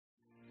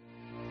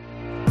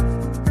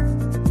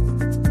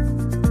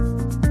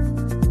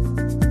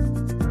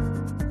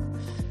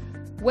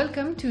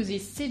Welcome to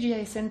this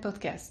CGISN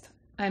podcast.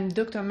 I'm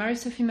Dr.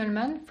 Marie-Sophie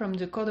Meuleman from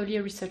the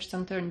Cordelier Research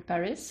Center in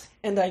Paris.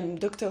 And I'm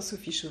Dr.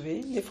 Sophie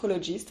Chauvet,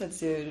 nephrologist at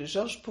the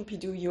Georges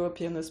Pompidou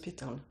European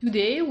Hospital.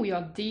 Today we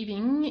are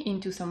diving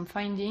into some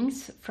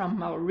findings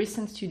from our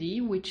recent study,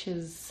 which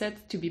is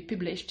set to be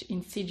published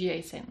in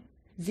CGISN.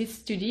 This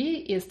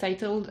study is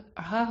titled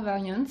Rare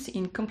Variants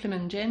in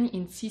Complement Gen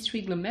in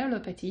C3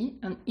 Glomerulopathy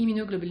and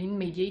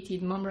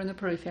Immunoglobulin-Mediated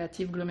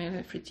Membranoproliferative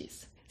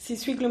Glomerulonephritis.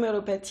 C3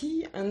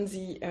 glomerulopathy and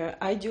the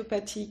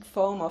idiopathic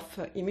form of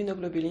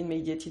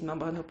immunoglobulin-mediated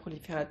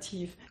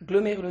membranoproliferative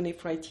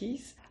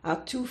glomerulonephritis are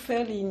two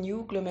fairly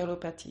new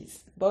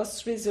glomerulopathies.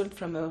 Both result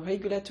from a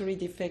regulatory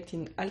defect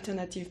in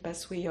alternative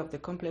pathway of the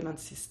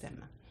complement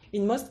system.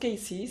 In most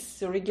cases,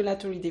 the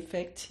regulatory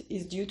defect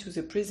is due to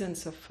the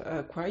presence of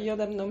acquired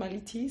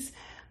abnormalities,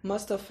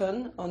 most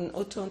often on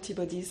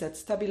autoantibodies that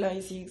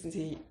stabilize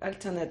the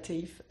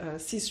alternative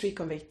C3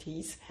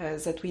 convertase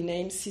that we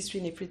name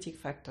C3 nephritic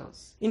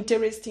factors.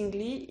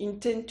 Interestingly, in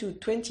 10 to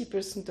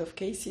 20% of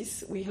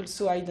cases, we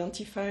also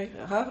identify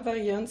rare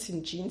variants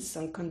in genes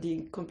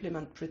encoding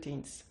complement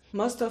proteins.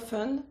 Most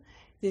often,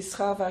 these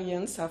rare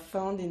variants are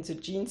found in the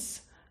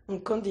genes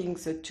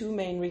encoding the two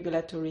main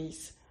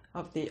regulatories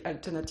of the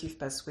alternative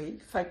pathway,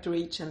 factor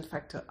H and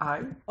factor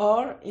I,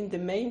 or in the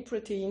main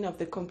protein of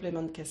the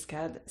complement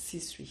cascade,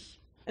 C3.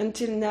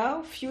 Until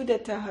now, few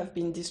data have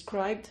been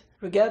described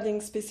regarding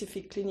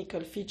specific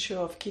clinical feature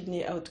of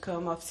kidney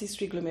outcome of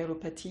C3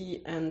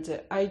 glomerulopathy and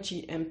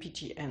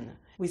Ig-MPGN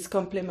with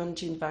complement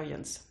gene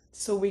variants.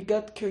 So we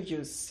got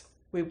curious.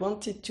 We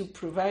wanted to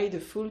provide a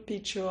full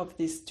picture of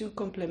these two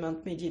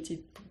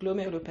complement-mediated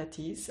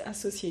glomerulopathies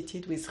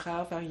associated with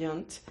rare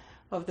variant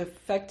of the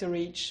factor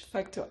H,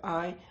 factor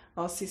I,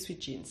 or C3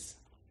 genes.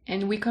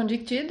 And we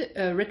conducted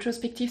a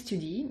retrospective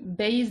study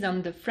based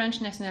on the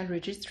French National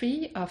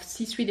Registry of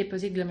C3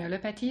 deposit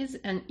glomerulopathies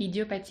and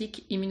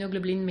idiopathic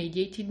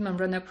immunoglobulin-mediated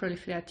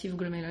membranoproliferative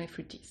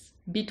glomerulonephritis.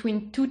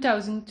 Between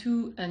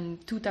 2002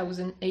 and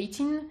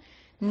 2018,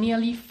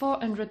 nearly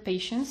 400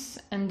 patients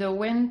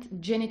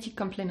underwent genetic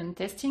complement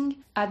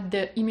testing at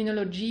the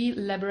immunology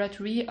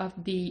laboratory of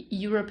the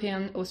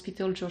European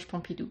Hospital Georges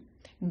Pompidou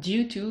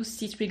due to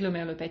C3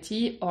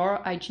 glomerulopathy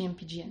or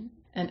Ig-MPGN.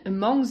 And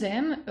among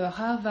them, a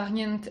rare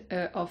variant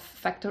of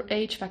factor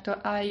H, factor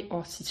I,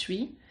 or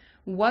C3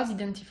 was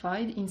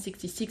identified in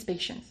 66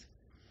 patients.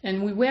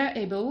 And we were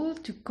able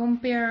to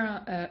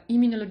compare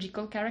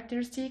immunological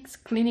characteristics,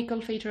 clinical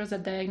features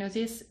at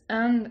diagnosis,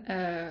 and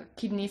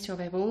kidney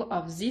survival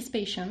of these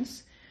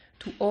patients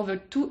to over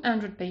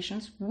 200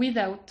 patients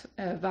without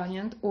a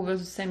variant over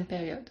the same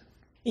period.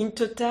 In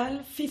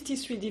total,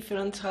 53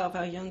 different rare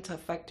variants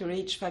of factor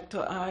H,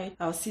 factor I,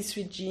 or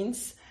C3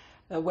 genes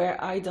were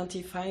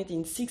identified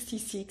in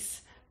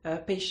 66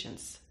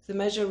 patients. The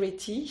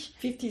majority,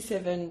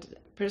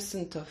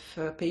 57%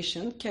 of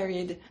patients,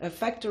 carried a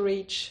factor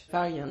H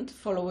variant,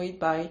 followed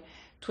by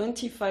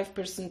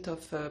 25%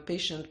 of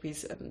patients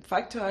with a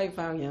factor I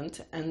variant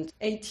and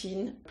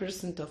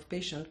 18% of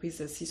patients with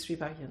a C3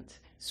 variant.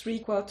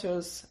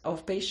 3/4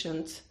 of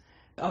patients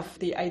of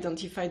the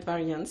identified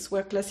variants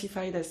were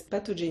classified as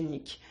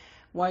pathogenic,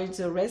 while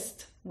the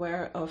rest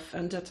were of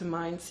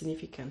undetermined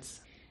significance.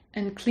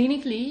 And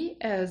clinically,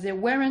 there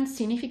weren't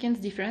significant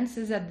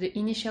differences at the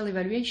initial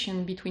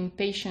evaluation between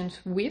patients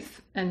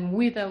with and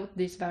without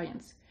these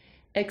variants,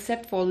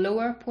 except for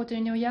lower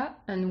proteinuria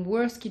and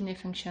worse kidney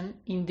function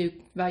in the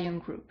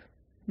variant group.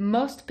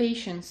 Most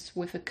patients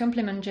with a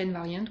complement gen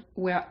variant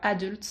were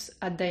adults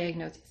at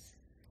diagnosis.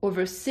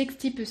 Over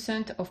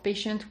 60% of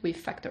patients with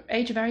factor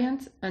H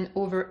variant and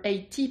over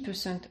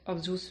 80%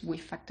 of those with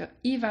factor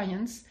E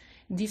variants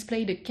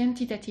displayed a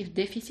quantitative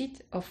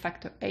deficit of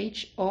factor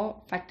H or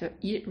factor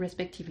E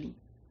respectively.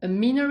 A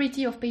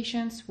minority of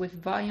patients with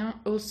variant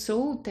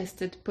also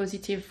tested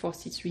positive for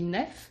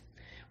C3nef,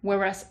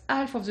 whereas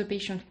half of the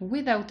patients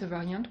without a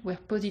variant were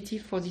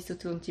positive for this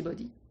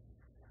autoantibody.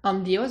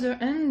 On the other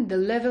hand, the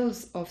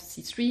levels of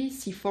C3,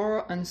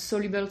 C4, and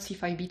soluble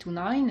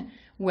C5b29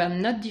 were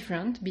not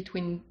different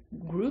between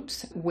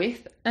groups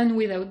with and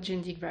without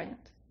genetic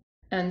variant.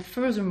 And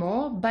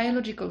furthermore,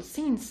 biological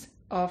signs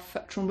of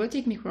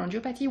thrombotic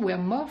microangiopathy were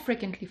more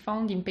frequently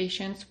found in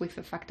patients with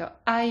a factor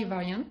I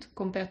variant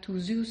compared to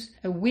those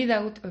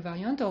without a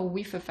variant or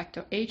with a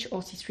factor H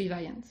or C3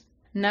 variant.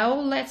 Now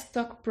let's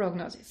talk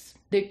prognosis.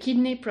 The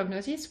kidney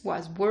prognosis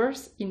was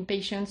worse in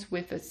patients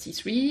with a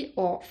C3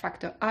 or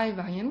factor I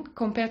variant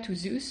compared to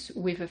those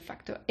with a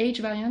factor H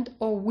variant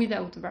or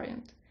without a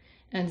variant.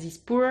 And this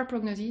poorer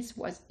prognosis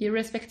was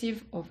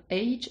irrespective of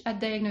age at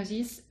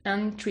diagnosis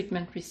and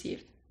treatment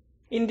received.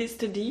 In this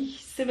study,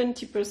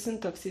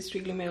 70% of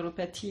C3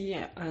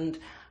 glomerulopathy and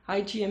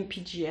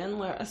Ig-MPGN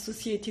were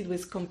associated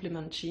with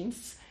complement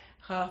genes,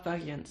 rare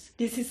variants.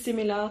 This is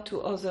similar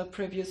to other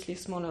previously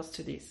smaller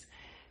studies.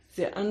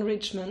 The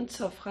enrichment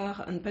of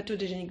rare and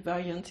pathogenic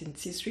variants in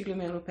C3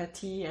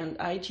 glomerulopathy and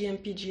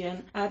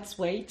Ig-MPGN adds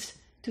weight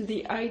to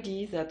the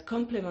idea that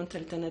complement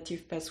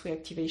alternative pathway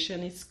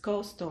activation is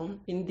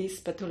cornerstone in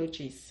these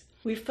pathologies.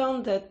 We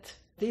found that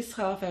these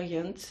rare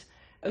variants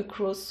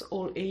across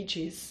all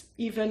ages,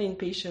 even in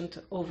patients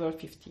over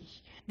 50.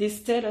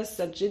 This tells us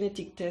that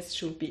genetic tests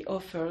should be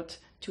offered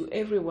to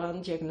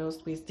everyone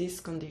diagnosed with this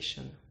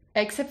condition.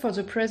 Except for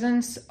the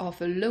presence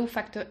of a low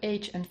factor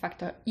H and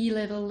factor E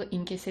level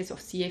in cases of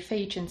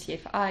CFH and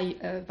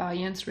CFI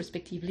variants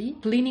respectively,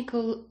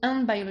 clinical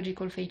and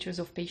biological features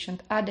of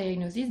patient at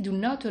diagnosis do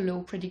not allow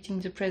predicting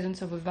the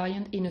presence of a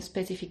variant in a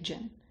specific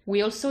gene.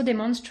 We also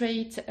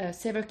demonstrate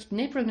severe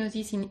kidney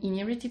prognosis in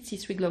inherited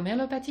C3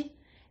 glomerulopathy,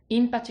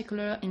 in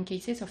particular in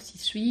cases of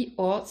C3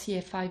 or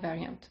CFI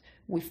variant,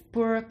 with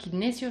poorer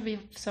kidney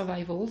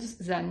survivals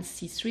than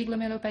C3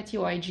 glomerulopathy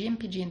or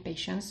Ig-MPGN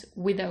patients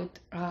without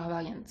rare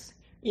variants.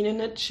 In a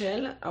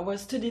nutshell, our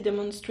study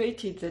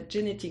demonstrated that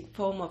genetic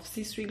form of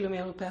C3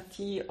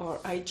 glomerulopathy or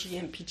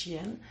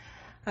Ig-MPGN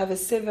have a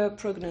severe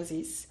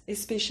prognosis,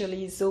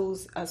 especially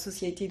those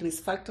associated with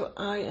factor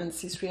I and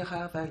C3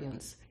 rare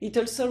variants. It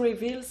also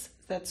reveals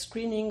that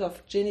screening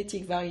of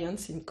genetic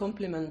variants in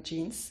complement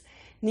genes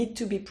need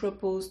to be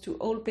proposed to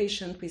all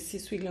patients with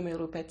C3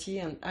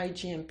 glomerulopathy and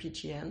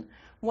Ig-MPGN,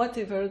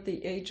 whatever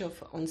the age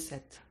of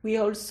onset. We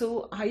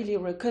also highly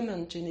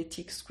recommend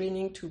genetic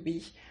screening to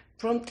be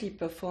promptly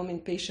performed in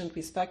patients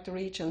with factor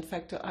H and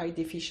factor I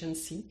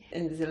deficiency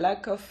and the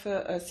lack of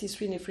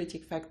C3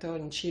 nephritic factor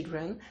in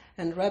children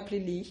and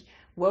rapidly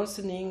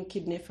worsening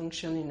kidney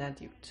function in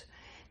adults.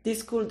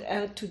 This could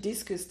help to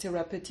discuss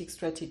therapeutic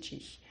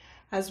strategy.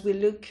 As we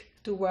look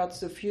towards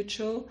the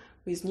future,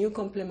 with new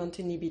complement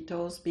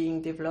inhibitors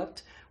being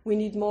developed, we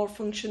need more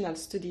functional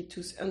study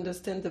to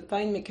understand the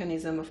fine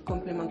mechanism of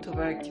complement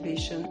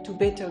overactivation to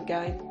better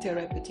guide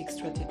therapeutic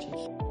strategy.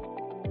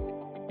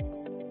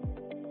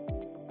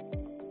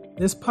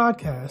 This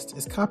podcast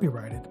is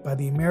copyrighted by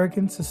the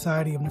American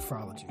Society of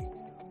Nephrology.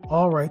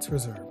 All rights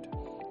reserved.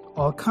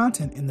 All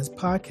content in this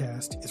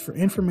podcast is for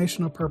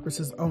informational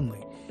purposes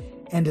only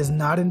and is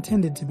not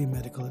intended to be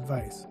medical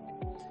advice.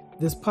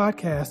 This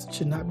podcast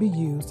should not be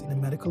used in a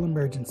medical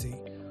emergency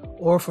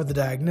or for the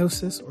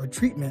diagnosis or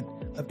treatment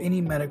of any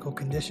medical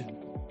condition.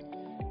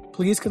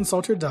 Please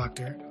consult your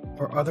doctor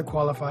or other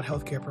qualified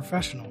healthcare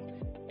professional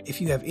if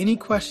you have any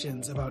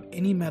questions about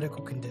any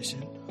medical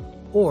condition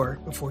or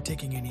before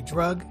taking any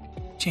drug,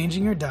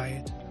 changing your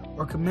diet,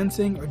 or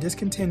commencing or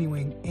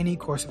discontinuing any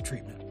course of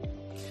treatment.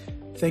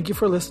 Thank you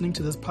for listening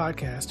to this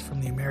podcast from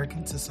the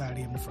American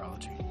Society of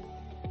Nephrology.